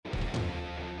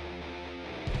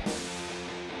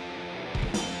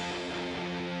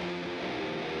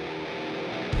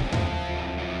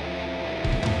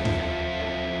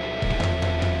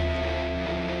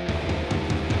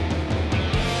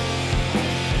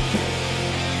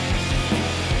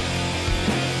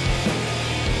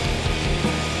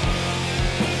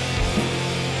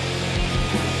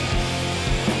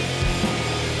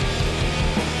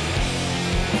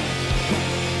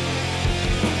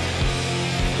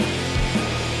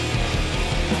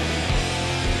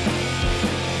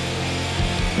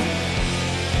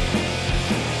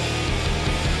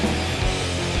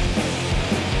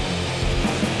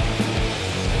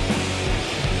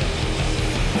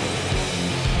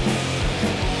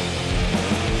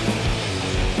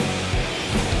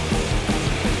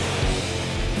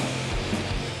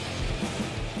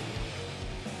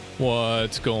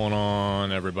What's going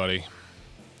on, everybody?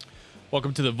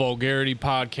 Welcome to the Vulgarity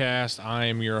Podcast. I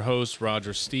am your host,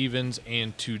 Roger Stevens,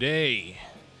 and today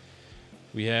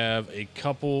we have a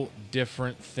couple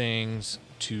different things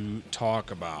to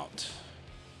talk about.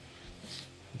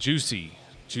 Juicy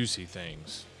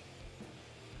things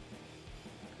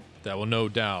that will no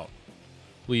doubt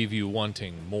leave you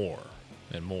wanting more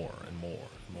and more and more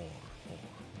and more.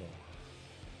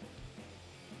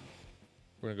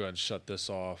 We're going to go ahead and shut this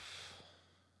off.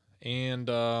 And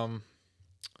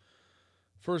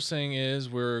first thing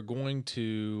is we're going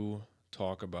to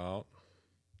talk about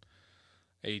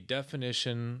a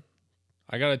definition.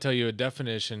 I got to tell you a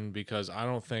definition because I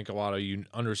don't think a lot of you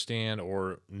understand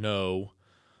or know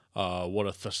what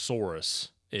a thesaurus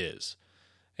is.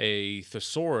 A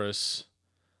thesaurus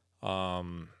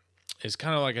is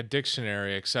kind of like a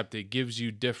dictionary, except it gives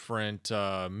you different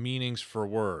meanings for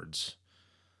words.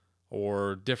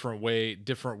 Or different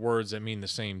words that mean the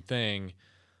same thing.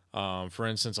 For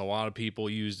instance, a lot of people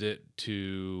used it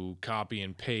to copy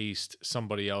and paste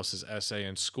somebody else's essay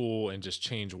in school and just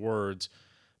change words,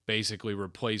 basically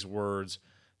replace words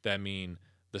that mean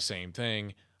the same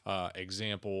thing.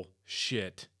 Example,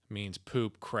 shit means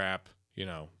poop, crap,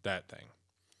 that thing.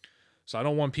 So I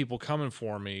don't want people coming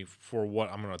for me for what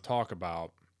I'm going to talk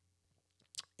about.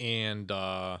 And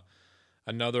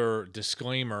another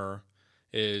disclaimer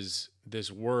is this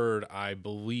word, I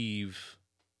believe,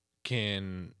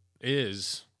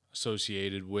 is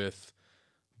associated with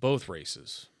both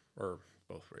genders.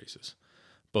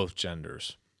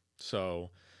 So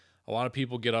a lot of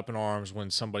people get up in arms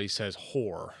when somebody says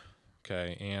whore,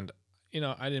 okay? And,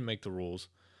 I didn't make the rules.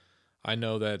 I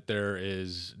know that there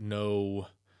is no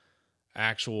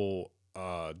actual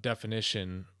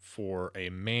definition for a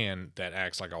man that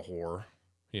acts like a whore,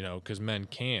 because men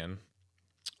can,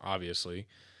 obviously.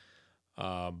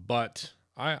 But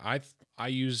I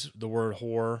use the word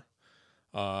whore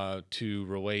to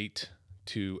relate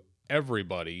to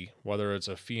everybody, whether it's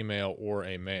a female or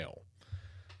a male.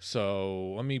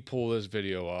 So let me pull this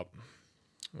video up.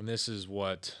 And this is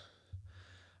what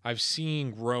I've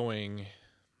seen growing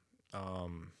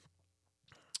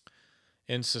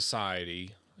in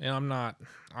society. And I'm not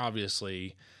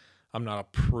a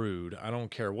prude. I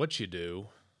don't care what you do,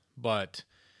 but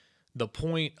the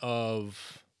point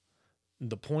of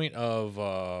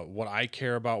what I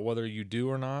care about, whether you do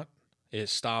or not, it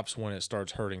stops when it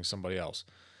starts hurting somebody else.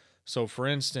 So, for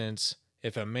instance,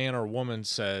 if a man or woman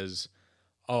says,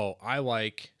 "Oh, I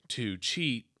like to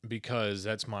cheat because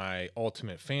that's my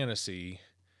ultimate fantasy,"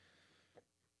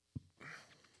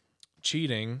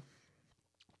 cheating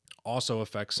also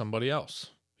affects somebody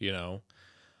else.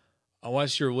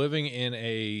 Unless you're living in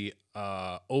a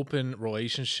open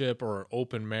relationship or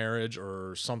open marriage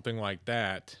or something like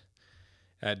that,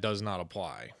 that does not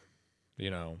apply,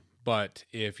 But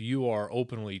if you are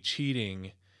openly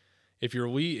cheating, if you're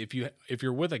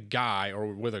with a guy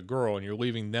or with a girl and you're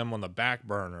leaving them on the back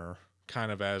burner,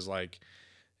 kind of as like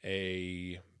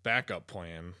a backup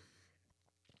plan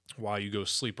while you go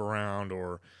sleep around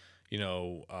or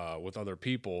with other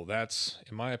people, that's,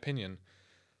 in my opinion,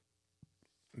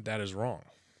 that is wrong.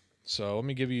 So let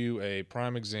me give you a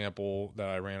prime example that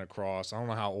I ran across. I don't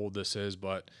know how old this is,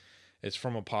 but it's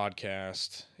from a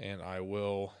podcast, and I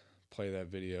will play that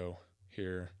video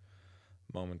here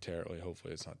momentarily.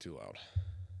 Hopefully it's not too loud.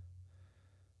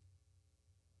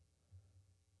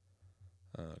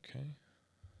 Okay.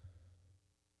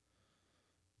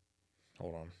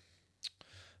 Hold on.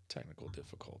 Technical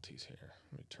difficulties here.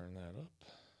 Let me turn that up.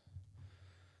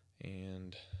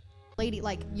 And... lady,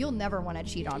 you'll never want to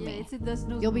cheat on me.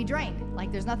 You'll be drained.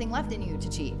 There's nothing left in you to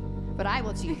cheat. But I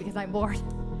will cheat because I'm bored.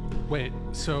 Wait.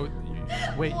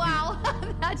 Wow,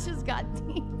 that just got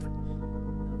deep.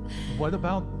 What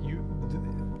about you?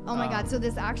 Oh my God. So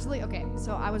this actually, okay.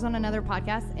 So I was on another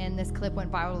podcast and this clip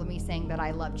went viral with me saying that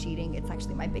I love cheating. It's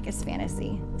actually my biggest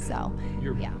fantasy. So,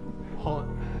 yeah.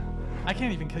 I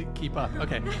can't even keep up.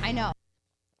 Okay. I know.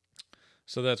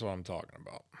 So that's what I'm talking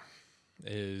about.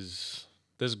 Is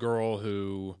this girl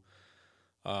who,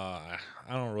 I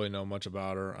don't really know much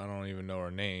about her. I don't even know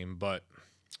her name, but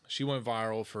she went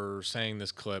viral for saying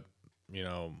this clip,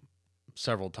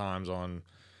 several times on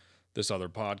this other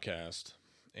podcast.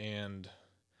 And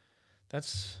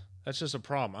that's just a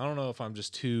problem. I don't know if I'm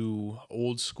just too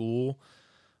old school,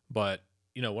 but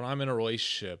when I'm in a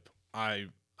relationship,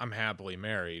 I'm happily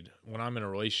married. When I'm in a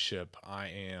relationship, I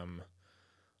am,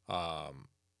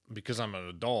 because I'm an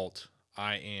adult,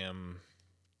 I am,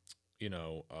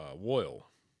 loyal.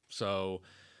 So,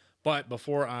 but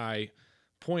before I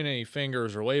point any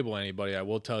fingers or label anybody, I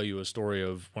will tell you a story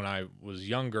of when I was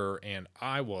younger and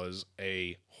I was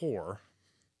a whore.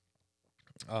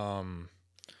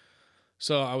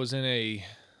 So I was in a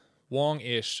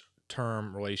long-ish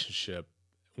term relationship.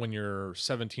 When you're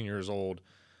 17 years old,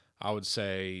 I would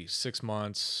say 6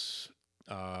 months.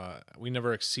 We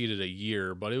never exceeded a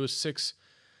year, but it was six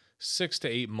to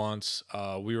 8 months.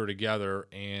 We were together,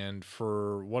 and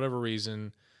for whatever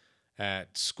reason,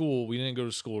 at school, we didn't go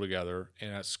to school together.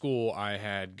 And at school, I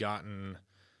had gotten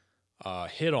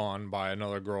hit on by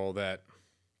another girl that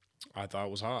I thought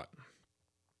was hot.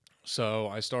 So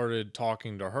I started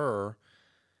talking to her,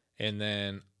 and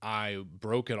then I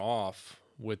broke it off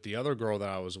with the other girl that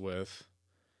I was with,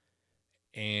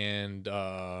 and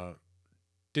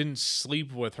didn't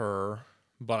sleep with her,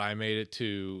 but I made it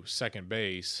to second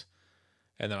base,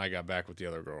 and then I got back with the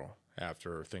other girl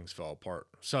after things fell apart.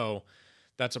 So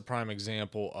that's a prime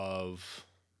example of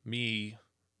me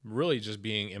really just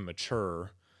being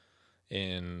immature.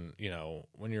 In,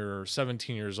 when you're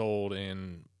 17 years old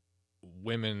and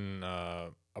women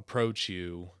approach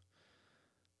you,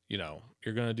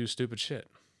 you're going to do stupid shit.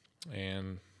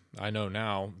 And I know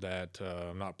now that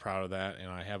I'm not proud of that, and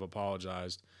I have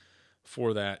apologized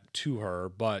for that to her.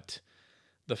 But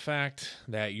the fact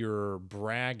that you're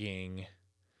bragging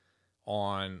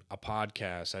on a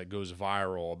podcast that goes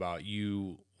viral about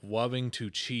you loving to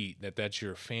cheat, that's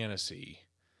your fantasy,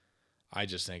 I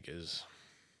just think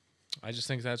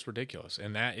that's ridiculous.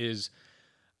 And that is,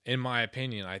 in my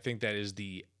opinion, I think that is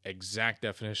the exact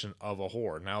definition of a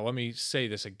whore. Now, let me say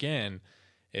this again.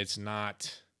 It's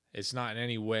not in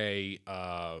any way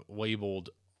labeled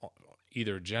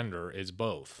either gender. It's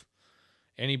both.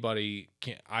 I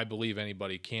believe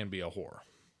anybody can be a whore.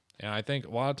 And I think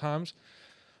a lot of times,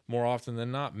 more often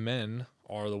than not, men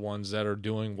are the ones that are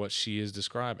doing what she is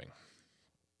describing.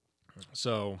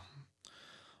 So,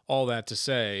 all that to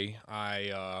say,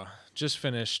 I just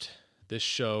finished this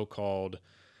show called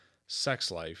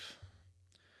Sex Life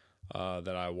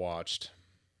that I watched,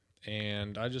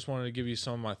 and I just wanted to give you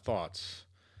some of my thoughts.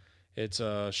 It's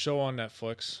a show on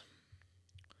Netflix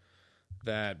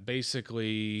that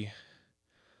basically,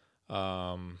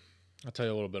 I'll tell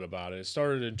you a little bit about it. It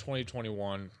started in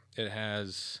 2021. It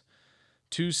has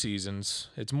 2 seasons.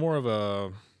 It's more of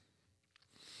a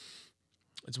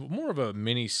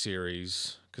mini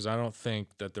series, because I don't think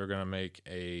that they're going to make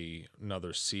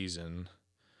another season.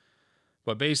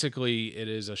 But basically, it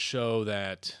is a show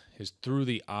that is through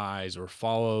the eyes, or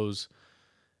follows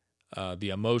the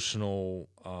emotional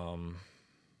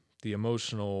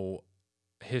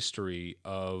history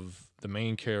of the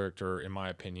main character, in my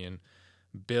opinion,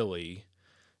 Billy,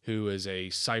 who is a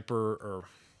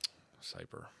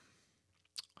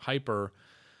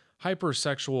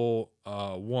hypersexual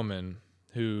woman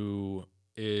who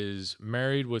is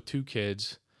married with 2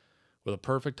 kids, with a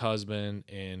perfect husband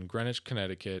in Greenwich,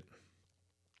 Connecticut.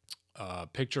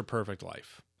 Picture perfect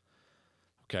life.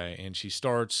 Okay, and she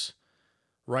starts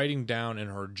writing down in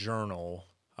her journal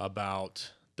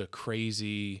about the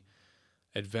crazy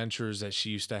adventures that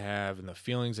she used to have and the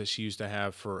feelings that she used to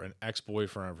have for an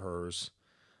ex-boyfriend of hers.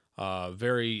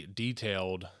 Very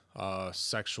detailed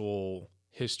sexual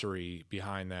history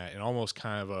behind that, and almost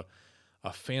kind of a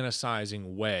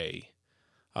fantasizing way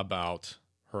about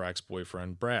her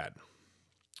ex-boyfriend, Brad.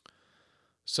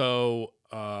 So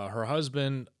her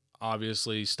husband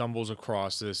obviously stumbles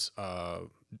across this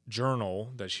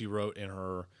journal that she wrote in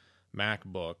her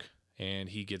MacBook, and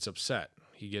he gets upset.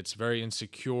 He gets very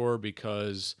insecure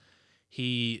because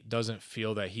he doesn't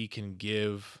feel that he can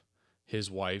give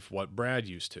his wife what Brad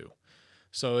used to.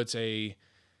 So it's a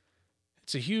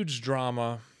huge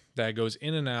drama that goes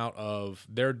in and out of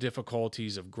their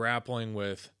difficulties of grappling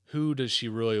with, who does she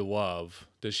really love?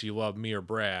 Does she love me or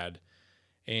Brad?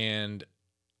 And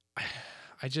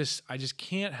I just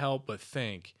can't help but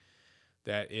think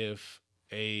that if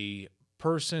a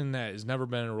person that has never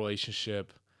been in a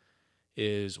relationship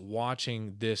is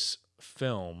watching this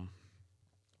film,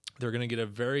 they're going to get a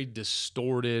very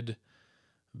distorted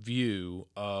view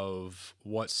of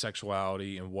what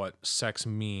sexuality and what sex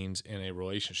means in a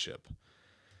relationship.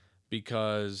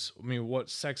 Because, what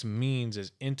sex means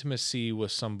is intimacy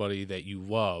with somebody that you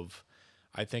love.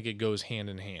 I think it goes hand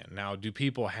in hand. Now, do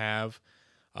people have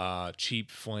cheap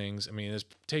flings? This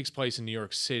takes place in New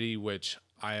York City, which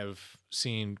I have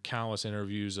seen countless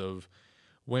interviews of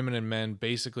women and men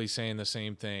basically saying the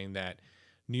same thing, that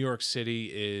New York City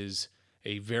is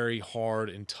a very hard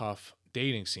and tough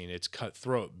dating scene. It's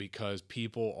cutthroat because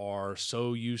people are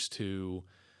so used to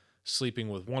sleeping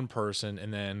with one person,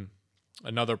 and then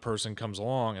another person comes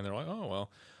along and they're like, oh, well,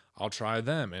 I'll try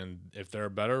them, and if they're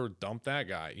better, dump that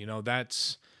guy.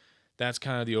 That's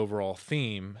kind of the overall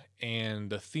theme. And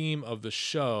the theme of the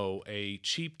show, a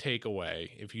cheap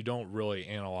takeaway, if you don't really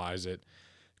analyze it,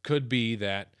 could be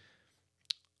that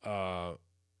no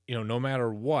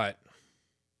matter what,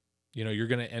 you're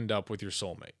going to end up with your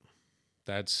soulmate.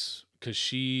 That's because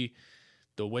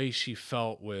the way she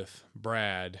felt with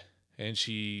Brad, and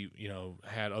she,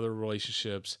 had other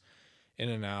relationships in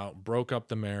and out, broke up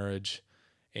the marriage.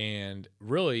 And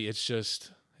really it's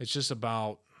just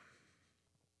about,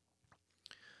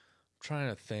 I'm trying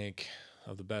to think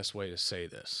of the best way to say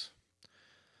this.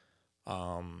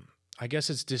 I guess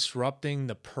it's disrupting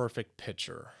the perfect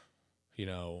picture,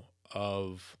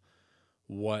 of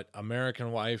what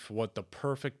American life, what the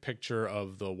perfect picture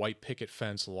of the white picket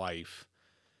fence life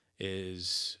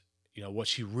is. What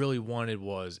she really wanted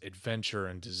was adventure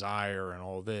and desire and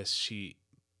all this. She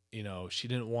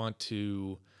didn't want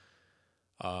to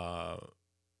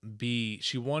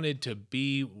she wanted to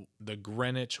be the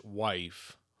Greenwich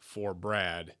wife for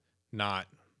Brad, not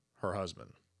her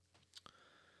husband.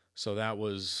 So that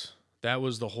was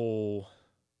the whole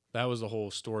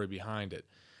story behind it.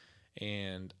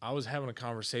 And I was having a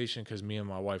conversation because me and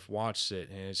my wife watched it,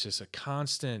 and it's just a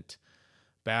constant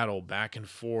battle back and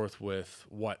forth with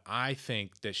what I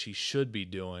think that she should be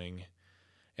doing.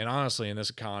 And honestly, in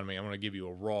this economy, I'm going to give you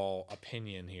a raw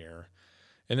opinion here.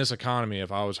 In this economy,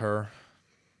 if I was her,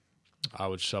 I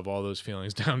would shove all those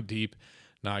feelings down deep,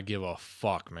 not give a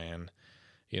fuck, man.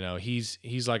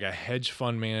 He's like a hedge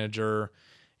fund manager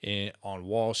on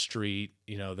Wall Street.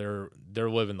 They're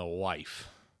living the life.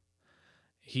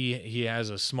 He has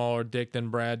a smaller dick than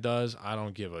Brad does. I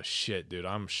don't give a shit, dude.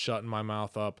 I'm shutting my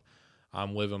mouth up.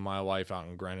 I'm living my life out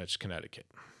in Greenwich, Connecticut.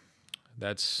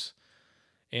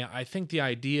 And I think the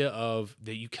idea of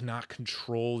that you cannot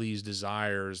control these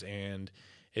desires, and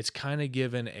it's kind of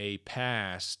given a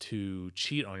pass to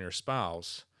cheat on your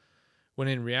spouse, when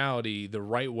in reality, the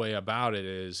right way about it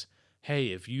is, hey,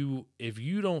 if you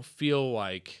don't feel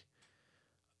like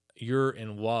you're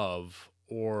in love,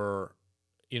 or,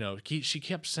 she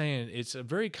kept saying, it's a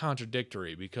very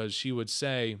contradictory, because she would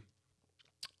say,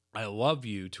 I love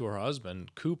you to her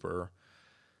husband, Cooper,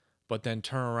 but then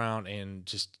turn around and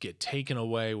just get taken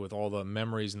away with all the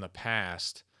memories in the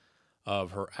past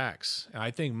of her ex. And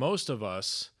I think most of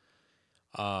us,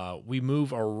 we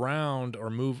move around, or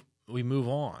we move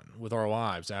on with our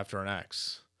lives after an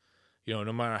ex, no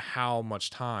matter how much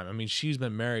time. I mean, she's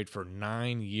been married for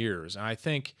 9 years. And I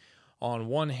think on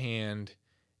one hand,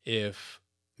 if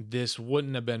this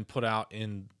wouldn't have been put out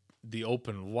in the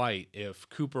open light, if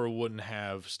Cooper wouldn't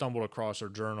have stumbled across her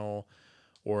journal,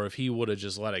 or if he would have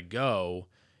just let it go,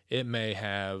 it may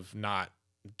have not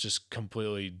just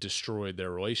completely destroyed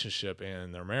their relationship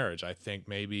and their marriage. I think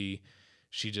maybe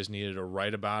she just needed to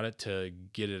write about it to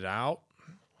get it out.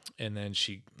 And then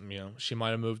she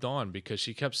might have moved on, because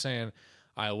she kept saying,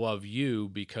 I love you,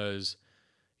 because,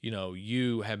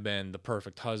 you have been the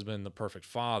perfect husband, the perfect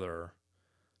father.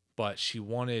 But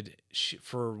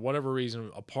for whatever reason,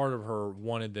 a part of her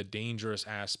wanted the dangerous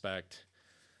aspect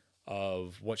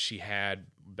of what she had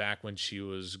back when she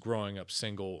was growing up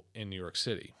single in New York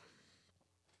City.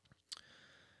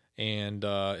 And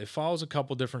it follows a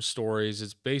couple different stories.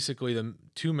 It's basically the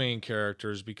two main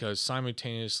characters, because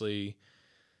simultaneously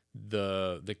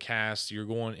the cast, you're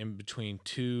going in between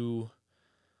two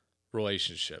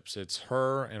relationships. It's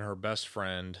her and her best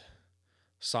friend,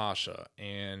 Sasha.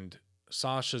 And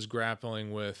Sasha's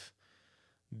grappling with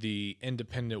the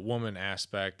independent woman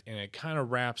aspect, and it kind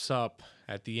of wraps up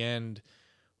at the end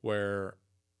where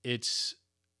it's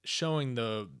showing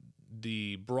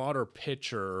the broader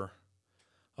picture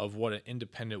of what an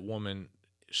independent woman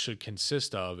should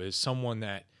consist of, is someone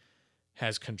that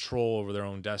has control over their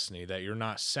own destiny, that you're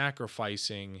not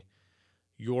sacrificing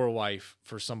your life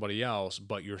for somebody else,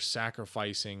 but you're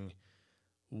sacrificing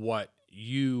what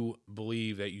you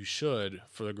believe that you should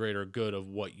for the greater good of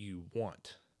what you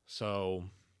want. So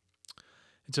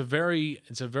it's a very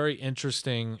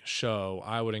interesting show.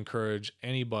 I would encourage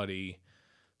anybody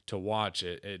to watch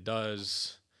it.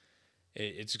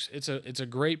 It's a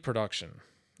great production.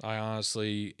 I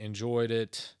honestly enjoyed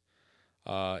it.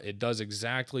 It does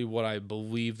exactly what I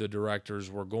believe the directors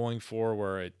were going for,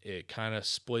 where it kind of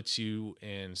splits you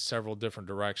in several different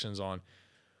directions on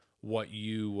what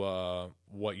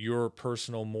your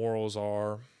personal morals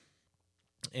are,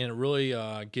 and it really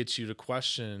gets you to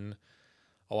question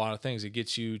a lot of things. It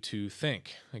gets you to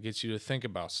think. It gets you to think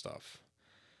about stuff.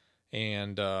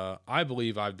 And I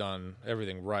believe I've done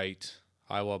everything right.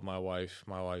 I love my wife.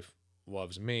 My wife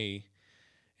loves me.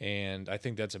 And I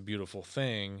think that's a beautiful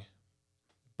thing.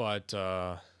 But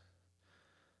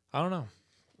I don't know.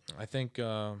 I think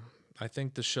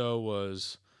the show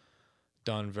was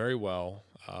done very well.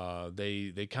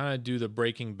 They kind of do the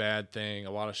Breaking Bad thing.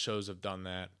 A lot of shows have done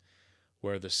that,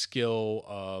 where the skill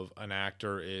of an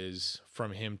actor is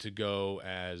from him to go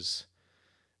as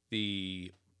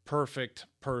the perfect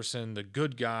person, the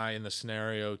good guy in the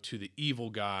scenario, to the evil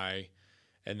guy,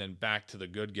 and then back to the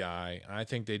good guy. And I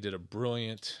think they did a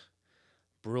brilliant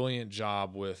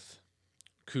job with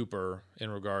Cooper in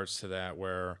regards to that,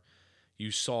 where you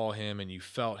saw him and you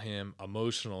felt him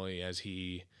emotionally as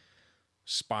he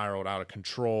spiraled out of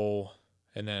control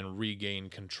and then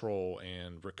regained control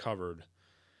and recovered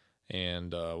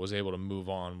and was able to move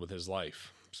on with his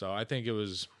life. So I think it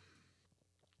was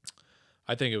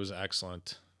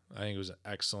excellent. I think it was an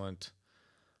excellent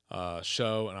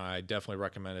show, and I definitely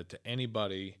recommend it to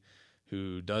anybody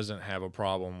who doesn't have a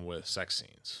problem with sex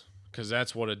scenes, because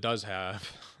that's what it does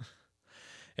have.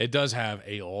 It does have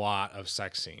a lot of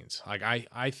sex scenes. Like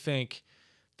I think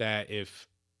that if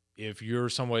you're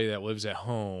somebody that lives at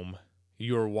home,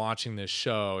 you're watching this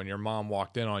show and your mom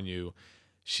walked in on you,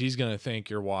 she's going to think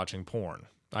you're watching porn.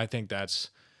 I think that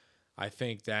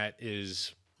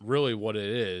is really what it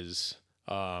is,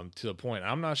 to the point.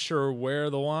 I'm not sure where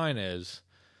the line is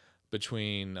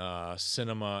between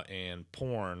cinema and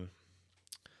porn,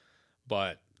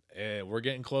 but we're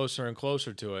getting closer and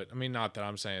closer to it. I mean, not that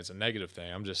I'm saying it's a negative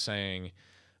thing. I'm just saying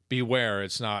beware.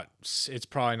 It's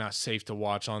probably not safe to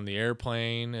watch on the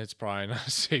airplane. It's probably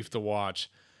not safe to watch,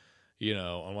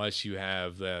 unless you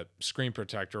have that screen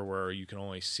protector where you can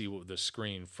only see the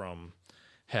screen from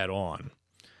head on.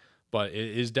 But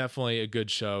it is definitely a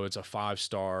good show. It's a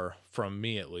 5-star from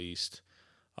me, at least.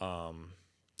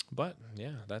 But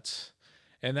yeah,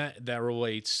 that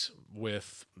relates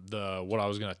with what I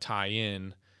was going to tie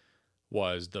in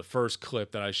was the first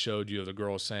clip that I showed you of the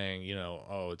girl saying,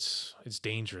 oh, it's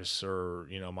dangerous, or,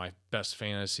 my best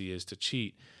fantasy is to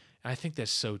cheat. And I think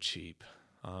that's so cheap,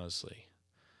 honestly.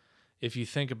 If you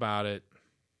think about it,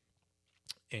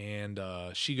 and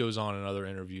she goes on in other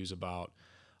interviews about,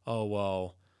 oh,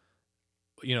 well,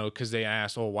 because they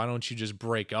asked, oh, why don't you just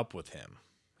break up with him?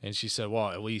 And she said,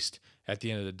 well, at least at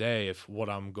the end of the day, if what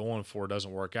I'm going for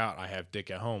doesn't work out, I have dick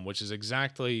at home, which is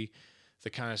exactly the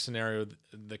kind of scenario,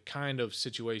 the kind of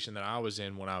situation that I was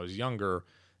in when I was younger.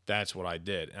 That's what I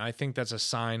did. And I think that's a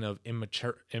sign of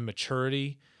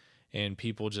immaturity and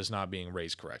people just not being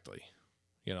raised correctly.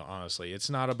 Honestly, it's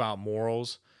not about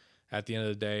morals. At the end of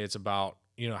the day, it's about,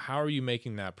 how are you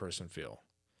making that person feel?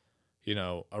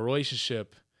 A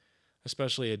relationship,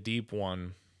 especially a deep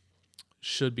one,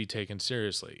 should be taken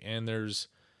seriously. And there's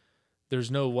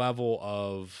no level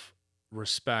of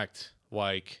respect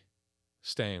like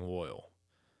staying loyal.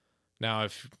 Now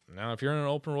if you're in an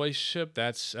open relationship,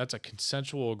 that's a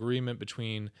consensual agreement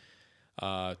between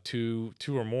two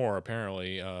or more,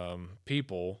 apparently,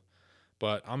 people.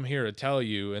 But I'm here to tell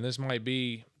you, and this might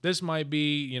be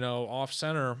off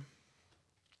center,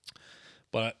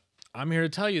 but I'm here to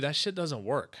tell you that shit doesn't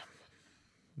work.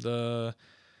 The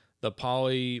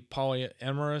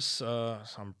polyamorous,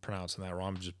 I'm pronouncing that wrong,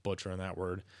 I'm just butchering that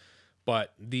word,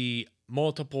 but the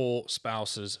multiple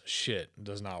spouses shit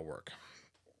does not work.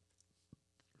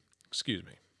 Excuse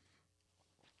me.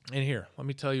 And here, let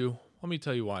me tell you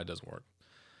why it doesn't work.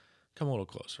 Come a little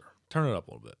closer. Turn it up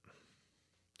a little bit.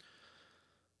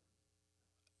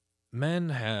 Men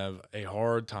have a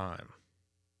hard time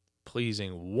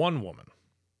pleasing one woman.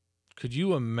 Could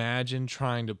you imagine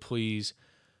trying to please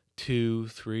 2,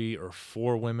 3, or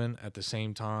 4 women at the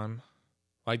same time?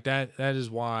 Like that is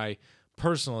why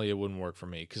personally it wouldn't work for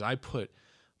me, because I put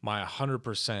my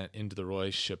 100% into the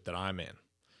relationship that I'm in.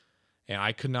 And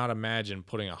I could not imagine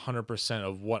putting 100%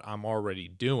 of what I'm already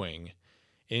doing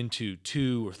into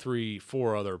 2 or 3,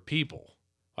 4 other people.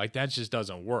 Like that just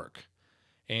doesn't work.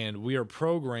 And we are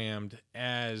programmed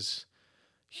as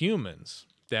humans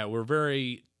that we're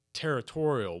very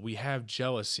territorial. We have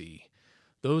jealousy.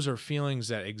 Those are feelings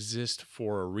that exist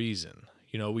for a reason.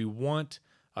 We want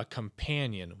a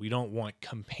companion. We don't want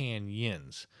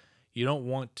companions. You don't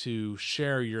want to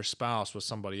share your spouse with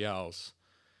somebody else.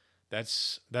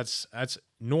 That's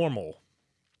normal.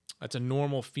 That's a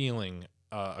normal feeling,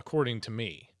 according to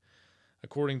me.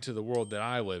 According to the world that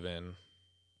I live in,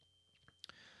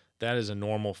 that is a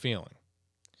normal feeling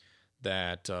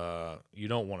that you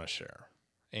don't want to share.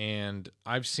 And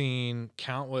I've seen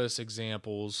countless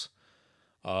examples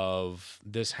of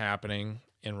this happening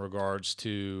in regards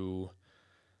to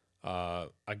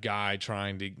a guy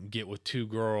trying to get with 2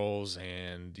 girls,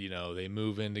 and they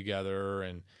move in together,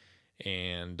 and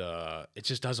it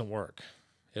just doesn't work.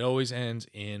 It always ends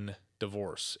in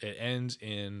divorce. It ends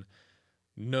in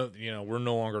no, we're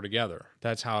no longer together.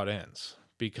 That's how it ends.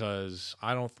 Because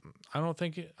I don't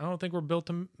think we're built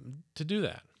to do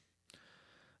that.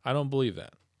 I don't believe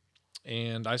that.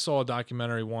 And I saw a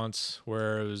documentary once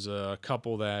where it was a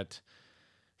couple that,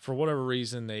 for whatever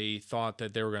reason, they thought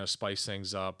that they were going to spice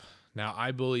things up. Now,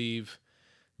 I believe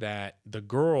that the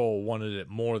girl wanted it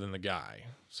more than the guy.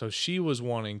 So she was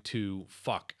wanting to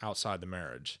fuck outside the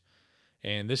marriage.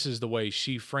 And this is the way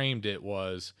she framed it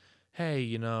was,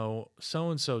 hey,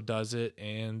 so-and-so does it,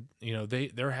 and,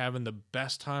 they're having the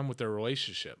best time with their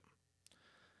relationship.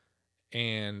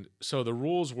 And so the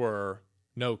rules were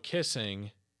no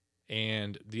kissing,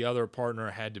 and the other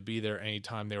partner had to be there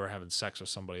anytime they were having sex with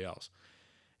somebody else.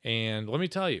 And let me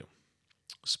tell you,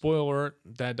 spoiler alert,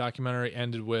 that documentary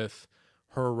ended with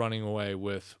her running away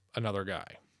with another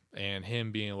guy and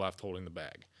him being left holding the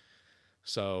bag.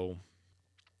 So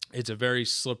it's a very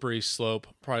slippery slope,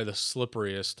 probably the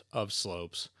slipperiest of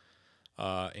slopes.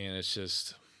 And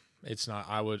it's not,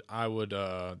 I would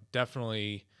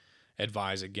definitely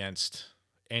advise against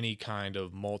any kind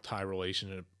of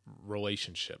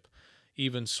relationship,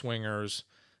 even swingers,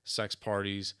 sex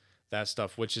parties, that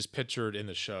stuff, which is pictured in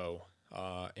the show,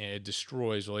 and it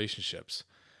destroys relationships.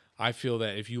 I feel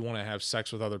that if you want to have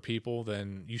sex with other people,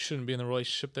 then you shouldn't be in the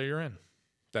relationship that you're in.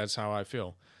 That's how I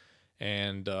feel.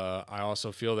 And I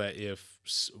also feel that if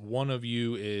one of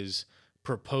you is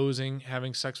proposing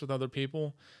having sex with other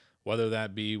people, whether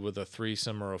that be with a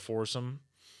threesome or a foursome,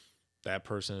 that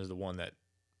person is the one that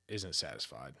isn't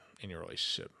satisfied in your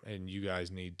relationship. And you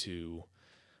guys need to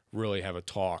really have a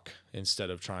talk instead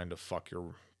of trying to fuck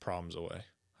your problems away.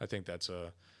 I think it's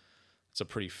a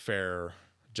pretty fair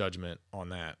judgment on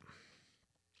that.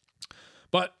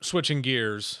 But switching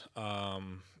gears,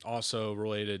 also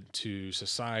related to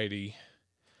society,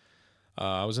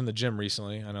 I was in the gym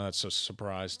recently. I know that's a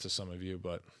surprise to some of you,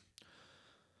 but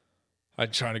I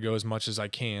try to go as much as I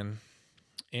can.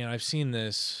 And I've seen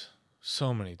this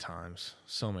so many times,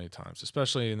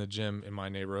 especially in the gym in my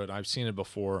neighborhood. I've seen it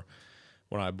before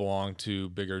when I belonged to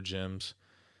bigger gyms.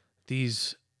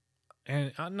 These,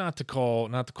 and not to call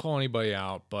anybody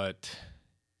out, but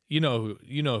you know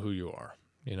who you are.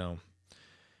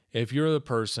 If you're the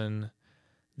person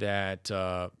that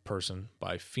person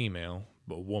by female,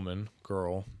 but woman,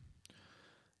 girl,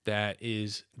 that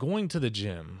is going to the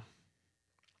gym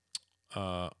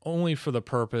only for the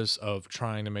purpose of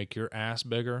trying to make your ass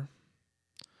bigger,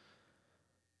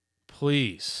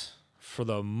 please, for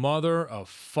the mother of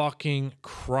fucking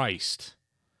Christ,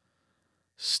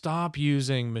 stop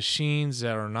using machines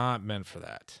that are not meant for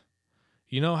that.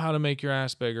 You know how to make your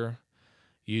ass bigger?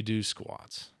 You do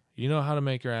squats. You know how to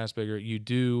make your ass bigger? You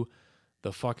do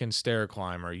the fucking stair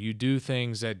climber. You do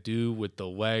things that do with the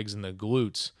legs and the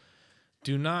glutes.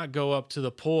 Do not go up to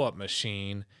the pull-up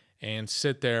machine and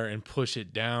sit there and push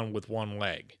it down with one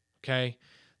leg, okay?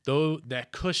 Though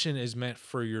that cushion is meant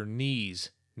for your knees,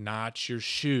 not your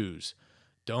shoes.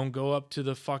 Don't go up to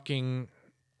the fucking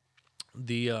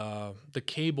the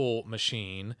cable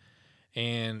machine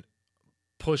and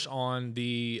push on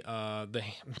the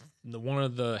one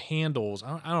of the handles.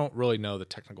 I don't really know the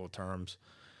technical terms.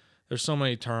 There's so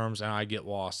many terms and I get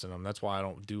lost in them. That's why I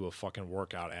don't do a fucking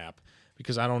workout app,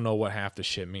 because I don't know what half the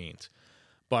shit means.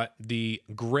 But the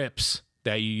grips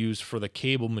that you use for the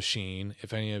cable machine,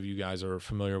 if any of you guys are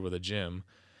familiar with a gym,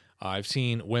 I've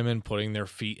seen women putting their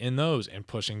feet in those and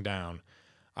pushing down.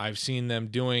 I've seen them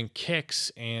doing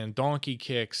kicks and donkey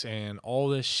kicks and all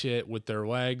this shit with their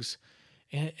legs.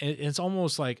 And it's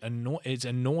almost like it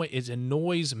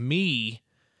annoys me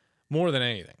more than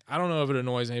anything. I don't know if it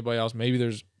annoys anybody else. Maybe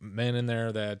there's men in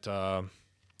there that are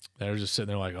just sitting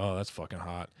there like, oh, that's fucking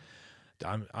hot.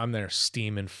 I'm there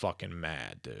steaming fucking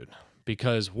mad, dude.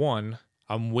 Because one,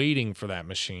 I'm waiting for that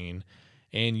machine,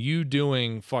 and you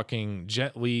doing fucking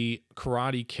Jet Li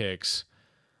karate kicks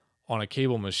on a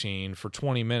cable machine for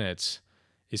 20 minutes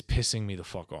is pissing me the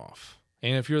fuck off.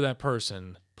 And if you're that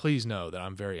person, please know that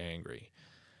I'm very angry.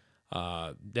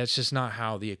 That's just not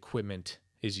how the equipment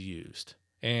is used.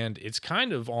 And it's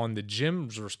kind of on the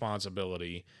gym's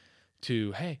responsibility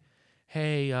to,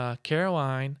 hey,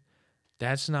 Caroline,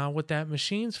 that's not what that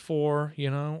machine's for,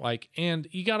 and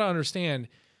you got to understand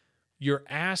your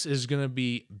ass is going to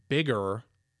be bigger,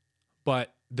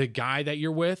 but the guy that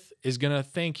you're with is going to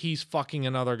think he's fucking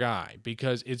another guy,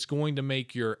 because it's going to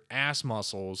make your ass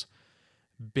muscles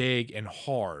big and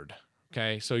hard.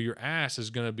 Okay. So your ass is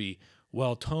going to be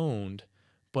well toned,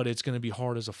 but it's going to be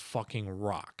hard as a fucking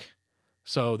rock.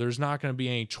 So there's not going to be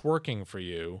any twerking for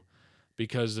you,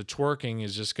 because the twerking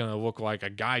is just going to look like a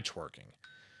guy twerking.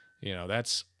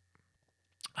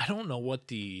 I don't know what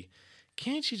the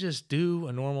can't you just do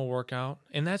a normal workout?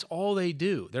 And that's all they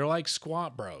do. They're like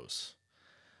squat bros.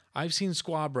 I've seen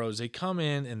squat bros. They come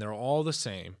in and they're all the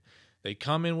same. They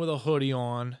come in with a hoodie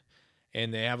on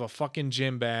and they have a fucking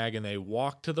gym bag and they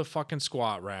walk to the fucking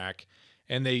squat rack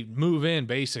and they move in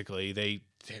basically. They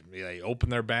open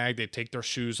their bag. They take their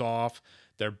shoes off.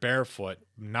 They're barefoot.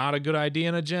 Not a good idea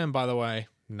in a gym, by the way.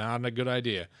 Not a good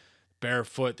idea.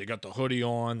 Barefoot. They got the hoodie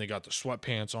on. They got the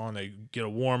sweatpants on. They get a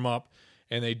warm up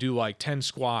and they do like 10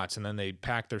 squats and then they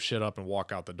pack their shit up and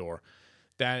walk out the door.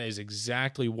 That is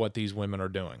exactly what these women are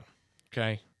doing.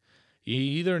 Okay. You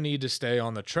either need to stay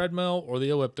on the treadmill or the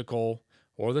elliptical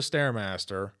or the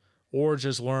Stairmaster or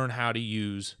just learn how to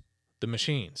use the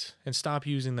machines and stop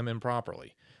using them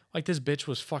improperly. Like this bitch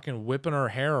was fucking whipping her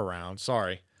hair around.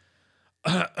 Sorry.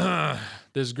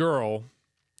 This girl,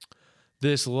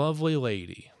 this lovely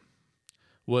lady,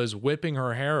 was whipping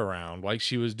her hair around like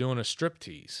she was doing a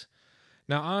striptease.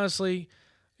 Now, honestly,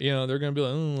 you know, they're going to be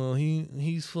like, oh, well,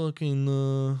 he's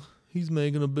fucking, he's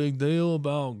making a big deal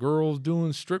about girls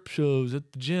doing strip shows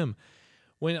at the gym.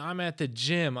 When I'm at the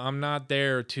gym, I'm not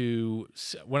there to,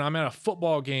 when I'm at a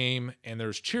football game and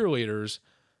there's cheerleaders,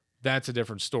 that's a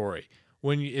different story.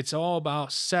 When it's all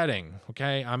about setting,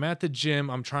 okay? I'm at the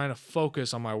gym, I'm trying to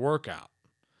focus on my workout.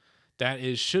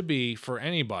 That should be for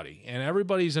anybody, and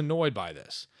everybody's annoyed by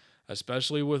this,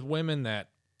 especially with women that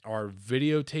are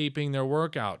videotaping their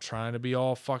workout, trying to be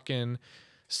all fucking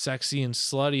sexy and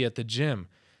slutty at the gym.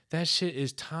 That shit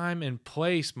is time and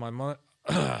place, my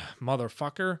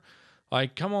motherfucker.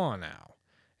 Like, come on now.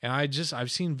 And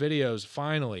I've seen videos,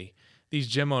 finally, these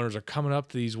gym owners are coming up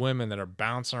to these women that are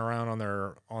bouncing around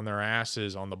on their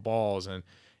asses, on the balls,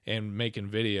 and making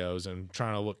videos and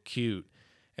trying to look cute.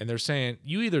 And they're saying,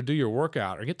 you either do your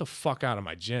workout or get the fuck out of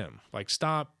my gym. Like,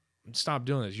 stop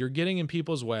doing this. You're getting in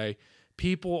people's way.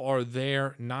 People are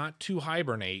there not to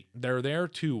hibernate. They're there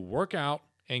to work out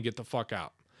and get the fuck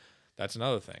out. That's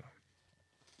another thing.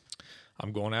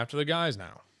 I'm going after the guys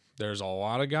now. There's a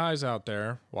lot of guys out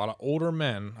there, a lot of older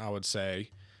men, I would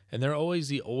say, and they're always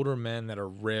the older men that are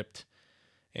ripped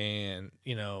and,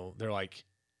 you know, they're like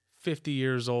 50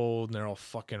 years old and they're all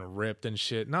fucking ripped and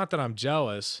shit. Not that I'm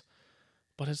jealous,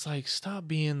 but it's like, stop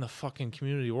being the fucking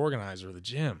community organizer of the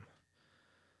gym.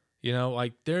 You know,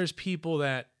 like there's people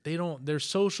that their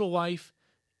social life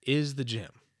is the gym.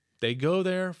 They go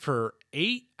there for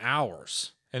 8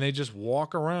 hours and they just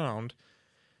walk around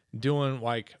doing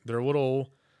like they'll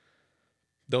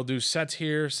do sets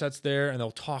here, sets there, and they'll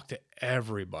talk to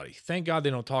everybody. Thank God they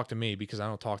don't talk to me because I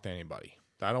don't talk to anybody.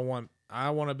 I want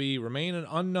to remain an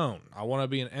unknown. I want to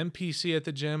be an NPC at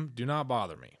the gym. Do not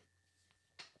bother me.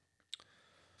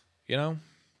 You know,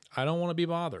 I don't want to be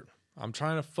bothered. I'm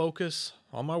trying to focus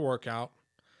on my workout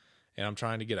and I'm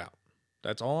trying to get out.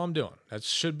 That's all I'm doing. That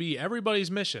should be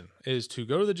everybody's mission, is to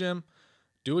go to the gym,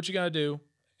 do what you got to do,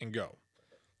 and go.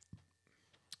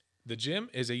 The gym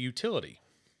is a utility.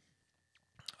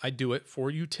 I do it for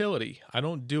utility. I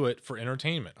don't do it for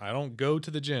entertainment. I don't go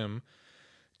to the gym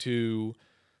to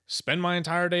spend my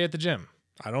entire day at the gym.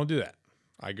 I don't do that.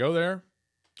 I go there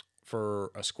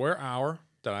for a square hour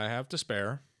that I have to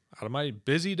spare out of my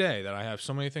busy day that I have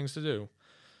so many things to do.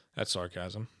 That's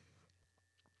sarcasm.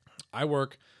 I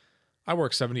work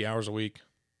 70 hours a week,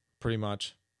 pretty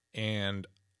much, and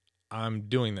I'm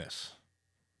doing this.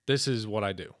 This is what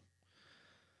I do.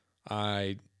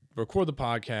 I record the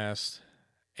podcast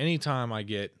anytime I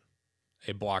get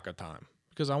a block of time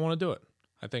because I want to do it.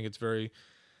 I think it's very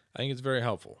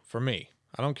helpful for me.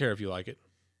 I don't care if you like it.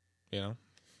 You know,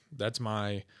 that's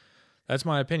my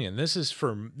opinion. This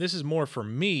is more for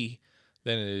me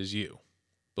than it is you.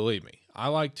 Believe me. I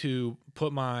like to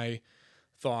put my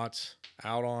thoughts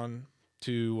out on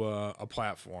to a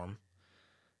platform,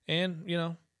 and you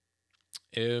know,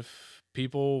 if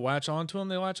people latch onto them,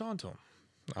 they latch onto them.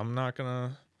 I'm not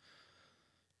gonna.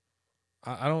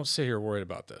 I don't sit here worried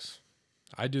about this.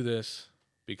 I do this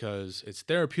because it's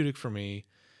therapeutic for me.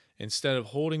 Instead of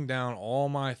holding down all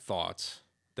my thoughts,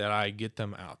 that I get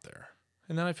them out there.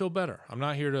 And then I feel better. I'm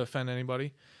not here to offend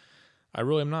anybody. I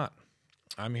really am not.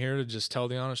 I'm here to just tell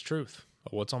the honest truth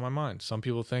of what's on my mind. Some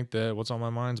people think that what's on my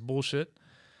mind is bullshit.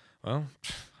 Well,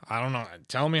 I don't know.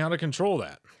 Tell me how to control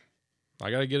that.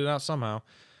 I got to get it out somehow.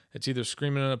 It's either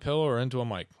screaming in a pillow or into a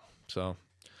mic. So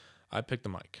I picked the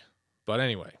mic. But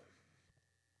anyway,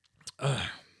 I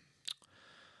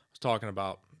was talking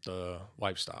about the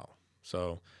lifestyle.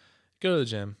 So go to the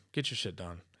gym, get your shit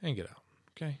done, and get out.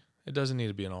 Okay? It doesn't need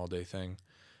to be an all-day thing.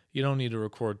 You don't need to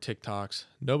record TikToks.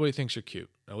 Nobody thinks you're cute.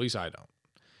 At least I don't.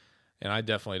 And I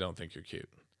definitely don't think you're cute.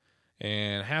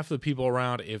 And half the people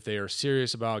around, if they are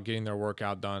serious about getting their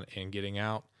workout done and getting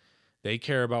out, They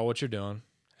care about what you're doing.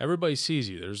 Everybody sees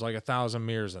you. There's like 1,000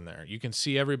 mirrors in there. You can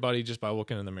see everybody just by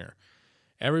looking in the mirror.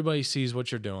 Everybody sees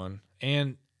what you're doing.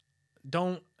 And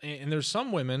there's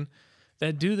some women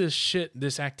that do this shit,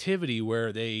 this activity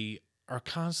where they are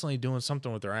constantly doing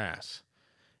something with their ass.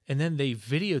 And then they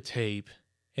videotape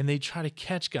and they try to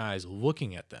catch guys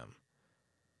looking at them.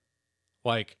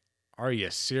 Like, are you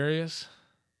serious?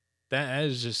 That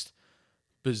is just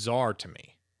bizarre to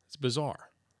me. It's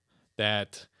bizarre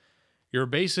that you're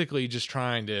basically just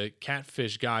trying to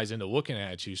catfish guys into looking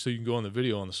at you so you can go on the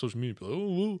video on the social media and be like,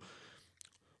 oh, well,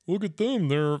 look at them.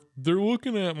 They're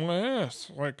looking at my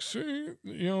ass. Like, see,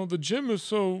 the gym is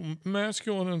so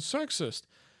masculine and sexist.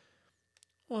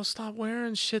 Well, stop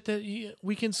wearing shit that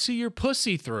we can see your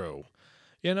pussy through.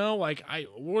 Like,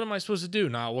 what am I supposed to do?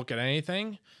 Not look at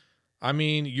anything? I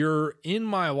mean, you're in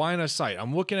my line of sight.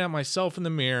 I'm looking at myself in the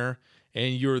mirror,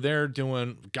 and you're there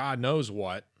doing God knows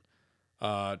what,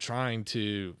 trying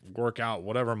to work out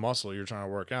whatever muscle you're trying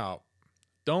to work out.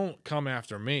 Don't come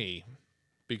after me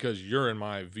because you're in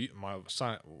my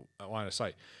line of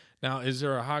sight. Now, is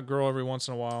there a hot girl every once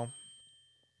in a while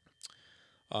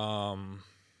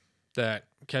that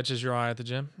catches your eye at the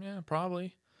gym? Yeah,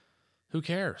 probably. Who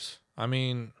cares? I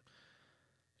mean,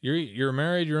 you're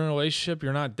married, you're in a relationship,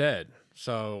 you're not dead.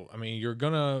 So, I mean, you're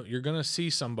gonna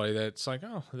see somebody that's like,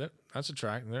 oh, that's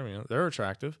attractive. They're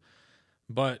attractive,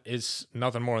 but it's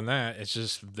nothing more than that. It's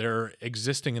just they're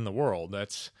existing in the world.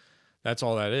 That's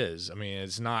all that is. I mean,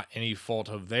 it's not any fault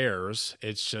of theirs.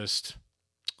 It's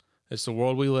the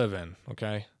world we live in.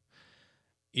 Okay.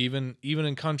 Even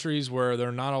in countries where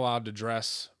they're not allowed to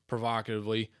dress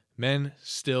provocatively, men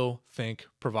still think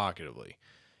provocatively.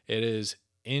 It is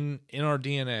in our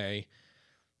DNA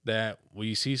that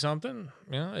we see something,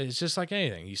 it's just like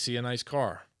anything. You see a nice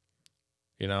car,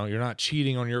 you're not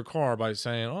cheating on your car by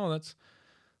saying, oh, that's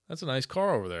a nice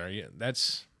car over there. Yeah,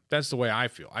 that's the way I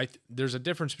feel. There's a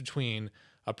difference between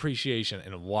appreciation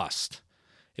and lust.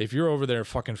 If you're over there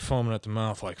fucking foaming at the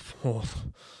mouth like, oh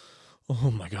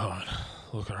my God,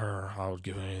 look at her. I would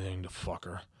give anything to fuck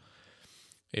her.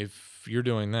 If you're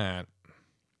doing that,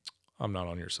 I'm not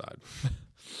on your side.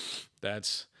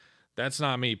 That's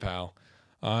not me, pal.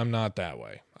 I'm not that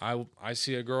way. I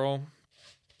see a girl.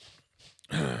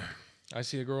 And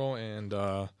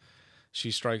she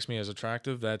strikes me as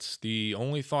attractive. That's the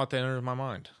only thought that enters my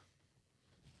mind.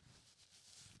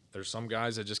 There's some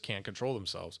guys that just can't control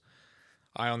themselves.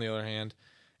 I, on the other hand,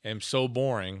 am so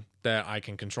boring that I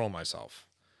can control myself.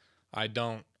 I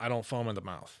don't foam at the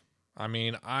mouth. I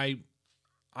mean, I've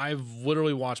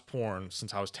literally watched porn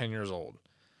since I was 10 years old.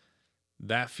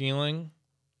 That feeling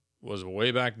was way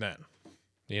back then.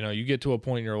 You get to a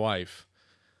point in your life,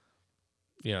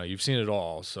 you've seen it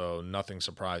all, so nothing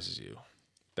surprises you.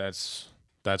 That's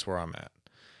where I'm at.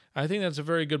 I think that's a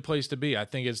very good place to be. I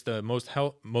think it's the most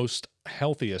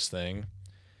healthiest thing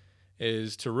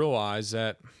is to realize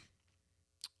that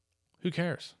who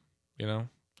cares?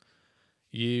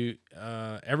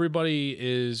 Everybody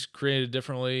is created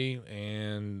differently,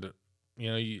 and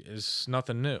it's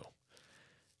nothing new.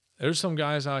 There's some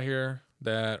guys out here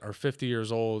that are 50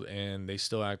 years old and they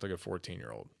still act like a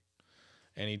 14-year-old.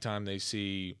 Anytime they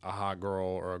see a hot girl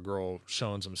or a girl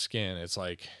showing some skin, it's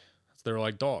like they're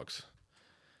like dogs.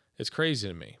 It's crazy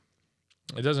to me.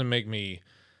 It doesn't make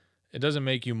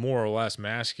you more or less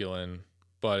masculine,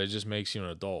 but it just makes you an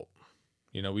adult.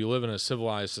 We live in a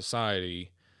civilized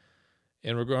society,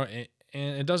 and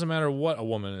it doesn't matter what a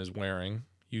woman is wearing.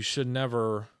 You should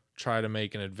never try to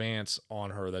make an advance on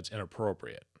her that's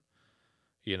inappropriate.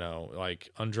 Like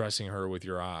undressing her with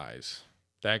your eyes.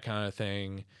 That kind of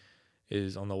thing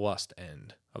is on the lust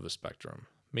end of the spectrum.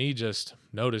 Me just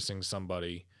noticing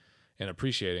somebody and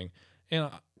appreciating. And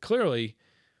clearly,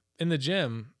 in the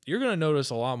gym, you're going to notice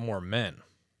a lot more men.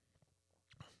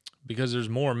 Because there's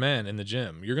more men in the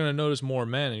gym. You're going to notice more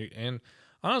men. And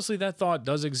honestly, that thought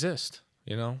does exist.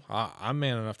 I'm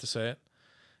man enough to say it.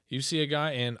 You see a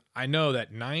guy, and I know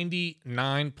that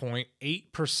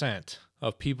 99.8%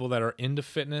 of people that are into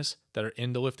fitness, that are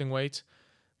into lifting weights,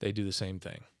 they do the same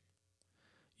thing.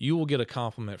 You will get a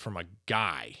compliment from a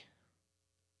guy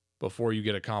before you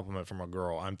get a compliment from a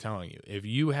girl. I'm telling you. If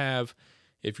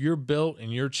you're built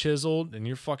and you're chiseled and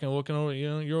you're fucking looking over,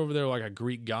 you're over there like a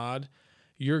Greek god,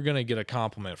 you're going to get a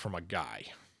compliment from a guy.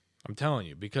 I'm telling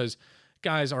you, because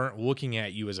guys aren't looking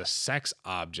at you as a sex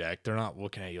object. They're not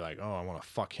looking at you like, oh, I want to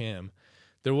fuck him.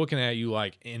 They're looking at you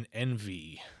like in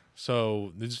envy.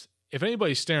 So if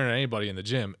anybody's staring at anybody in the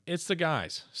gym, it's the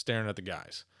guys staring at the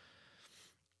guys.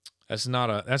 That's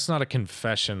not a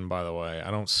confession, by the way. I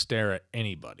don't stare at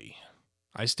anybody.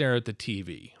 I stare at the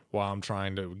TV while I'm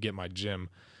trying to get my gym.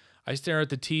 I stare at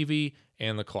the TV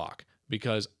and the clock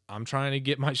because I'm trying to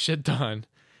get my shit done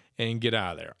and get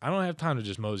out of there. I don't have time to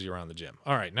just mosey around the gym.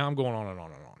 All right, now I'm going on and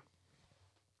on and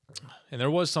on. And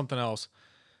there was something else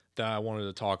that I wanted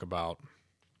to talk about,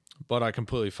 but I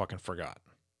completely fucking forgot.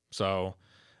 So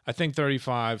I think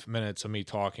 35 minutes of me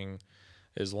talking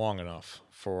is long enough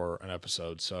for an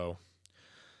episode. So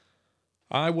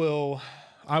I will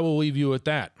leave you at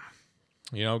that.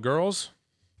 You know, girls,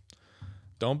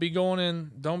 don't be going to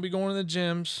the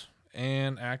gyms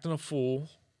and acting a fool,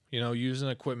 you know, using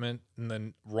equipment in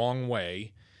the wrong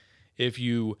way. If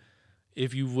you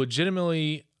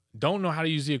legitimately don't know how to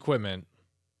use the equipment,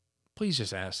 please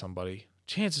just ask somebody.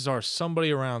 Chances are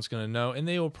somebody around is going to know, and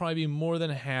they will probably be more than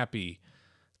happy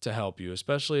to help you,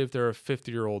 especially if they're a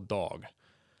 50-year-old dog.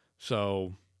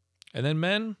 So, and then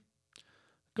men,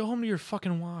 go home to your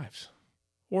fucking wives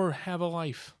or have a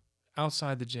life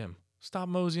outside the gym. Stop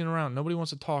moseying around. Nobody wants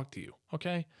to talk to you,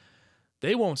 okay?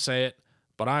 They won't say it,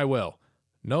 but I will.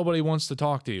 Nobody wants to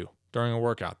talk to you during a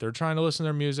workout. They're trying to listen to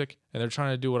their music, and they're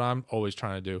trying to do what I'm always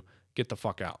trying to do, get the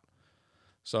fuck out.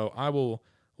 So I will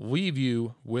leave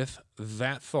you with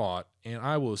that thought, and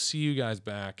I will see you guys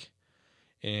back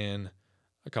in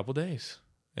a couple days.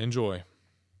 Enjoy.